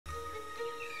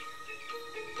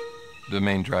The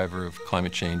main driver of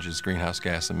climate change is greenhouse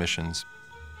gas emissions.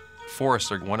 Forests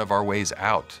are one of our ways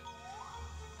out.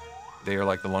 They are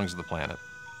like the lungs of the planet.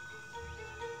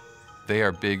 They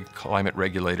are big climate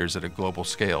regulators at a global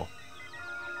scale.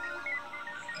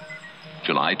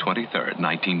 July 23rd,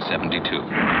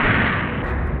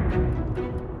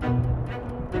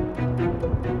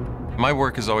 1972. My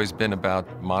work has always been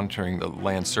about monitoring the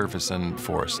land surface and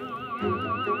forest.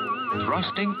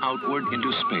 Thrusting outward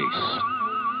into space,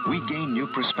 we gain new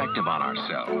perspective on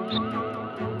ourselves.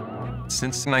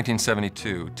 Since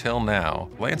 1972 till now,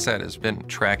 Landsat has been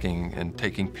tracking and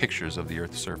taking pictures of the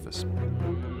Earth's surface.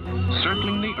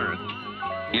 Circling the Earth,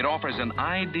 it offers an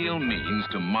ideal means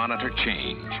to monitor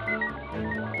change.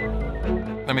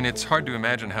 I mean, it's hard to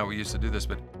imagine how we used to do this,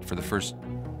 but for the first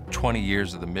 20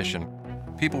 years of the mission,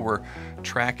 people were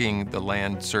tracking the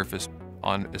land surface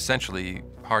on essentially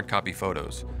hard copy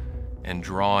photos and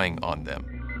drawing on them.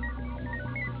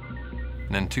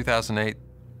 And in 2008,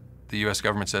 the US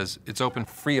government says it's open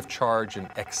free of charge and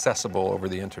accessible over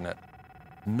the internet.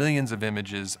 Millions of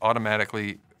images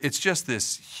automatically. It's just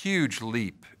this huge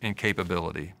leap in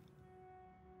capability.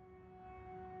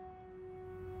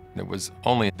 And it was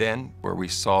only then where we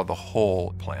saw the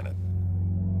whole planet.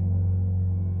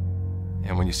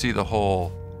 And when you see the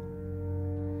whole,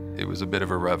 it was a bit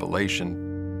of a revelation.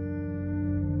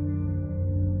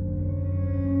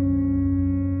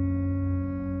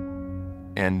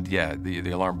 And yeah,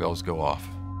 the alarm bells go off.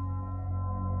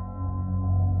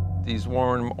 These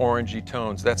warm orangey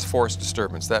tones, that's forest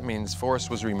disturbance. That means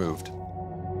forest was removed.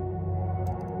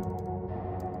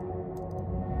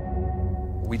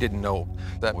 We didn't know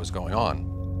that was going on.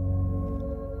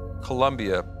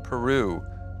 Colombia, Peru,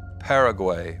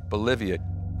 Paraguay, Bolivia,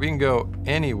 we can go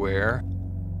anywhere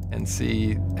and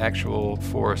see actual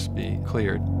forests be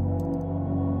cleared.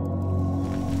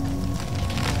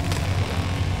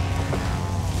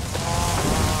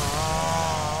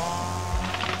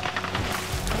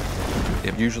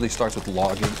 It usually starts with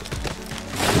logging.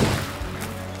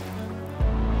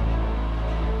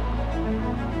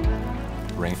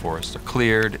 Rainforests are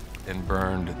cleared and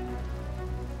burned.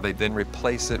 They then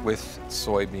replace it with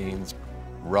soybeans,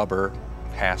 rubber,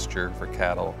 pasture for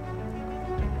cattle.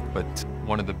 But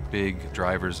one of the big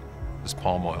drivers is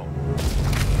palm oil.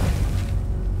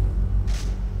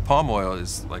 Palm oil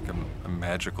is like a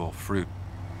magical fruit.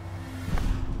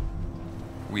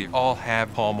 We all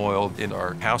have palm oil in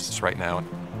our houses right now.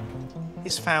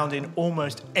 It's found in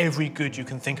almost every good you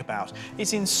can think about.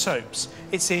 It's in soaps,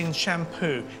 it's in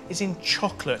shampoo, it's in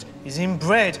chocolate, it's in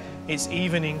bread, it's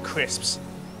even in crisps.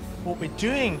 What we're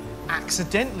doing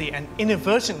accidentally and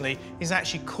inadvertently is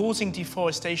actually causing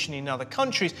deforestation in other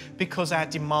countries because our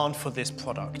demand for this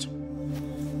product.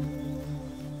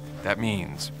 That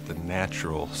means the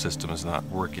natural system is not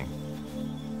working.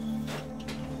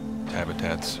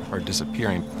 Habitats are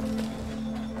disappearing.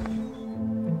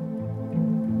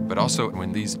 But also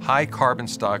when these high carbon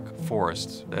stock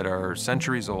forests that are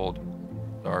centuries old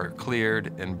are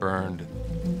cleared and burned,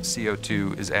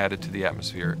 CO2 is added to the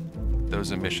atmosphere.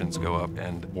 Those emissions go up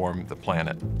and warm the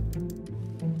planet.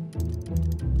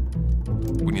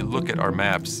 When you look at our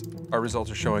maps, our results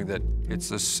are showing that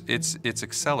it's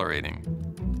accelerating.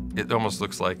 It almost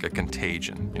looks like a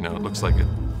contagion, you know, it looks like a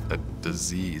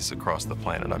disease across the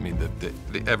planet. I mean,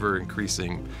 the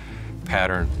ever-increasing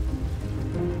pattern.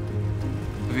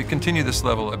 If we continue this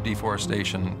level of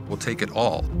deforestation, we'll take it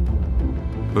all.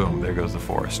 Boom, there goes the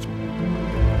forest.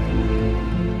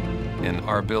 And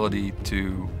our ability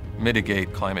to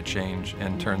mitigate climate change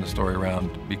and turn the story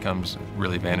around becomes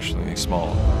really vanishingly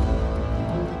small.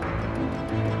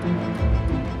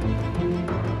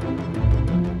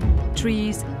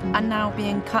 Trees are now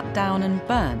being cut down and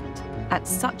burnt at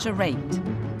such a rate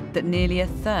that nearly a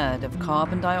third of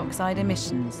carbon dioxide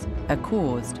emissions are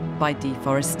caused by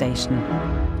deforestation.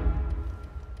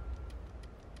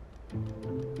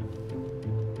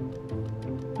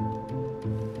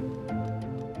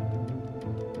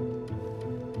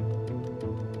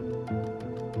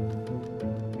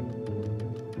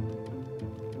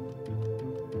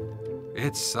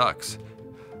 It sucks.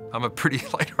 I'm a pretty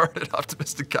lighthearted,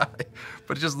 optimistic guy,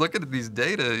 but just looking at these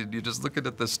data, you just looking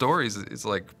at the stories, it's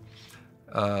like,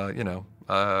 you know,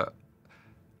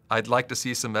 I'd like to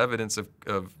see some evidence of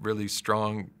really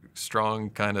strong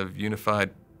kind of unified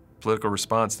political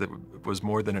response that was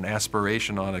more than an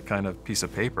aspiration on a kind of piece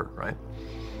of paper, right?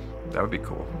 That would be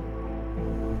cool.